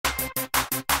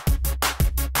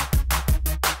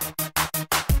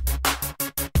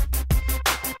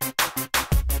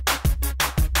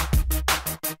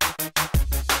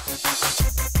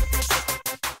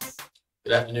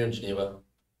Good afternoon, Geneva.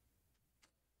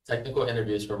 Technical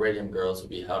interviews for Radium Girls will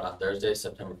be held on Thursday,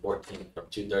 September 14th from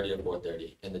 2:30 to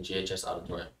 4:30 in the GHS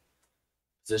Auditorium.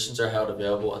 Positions are held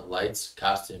available in lights,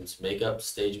 costumes, makeup,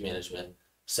 stage management,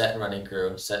 set and running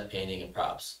crew, set painting, and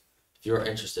props. If you are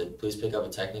interested, please pick up a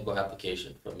technical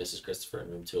application from Mrs. Christopher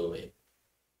in room 208.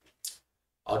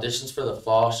 Auditions for the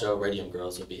fall show Radium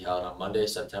Girls will be held on Monday,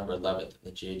 September 11th in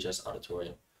the GHS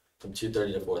Auditorium from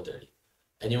 2:30 to 4:30.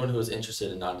 Anyone who is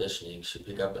interested in auditioning should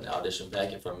pick up an audition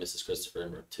packet from Mrs. Christopher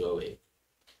in room 208.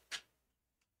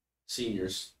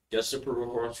 Seniors, guest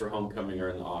approval forms for homecoming are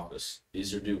in the office.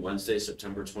 These are due Wednesday,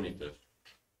 September 25th.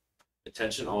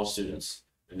 Attention all students.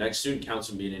 The next student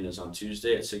council meeting is on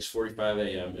Tuesday at 6:45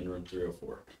 a.m. in room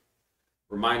 304.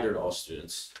 Reminder to all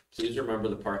students, please remember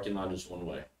the parking lot is one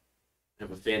way.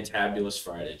 Have a fantabulous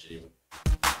Friday, Geneva.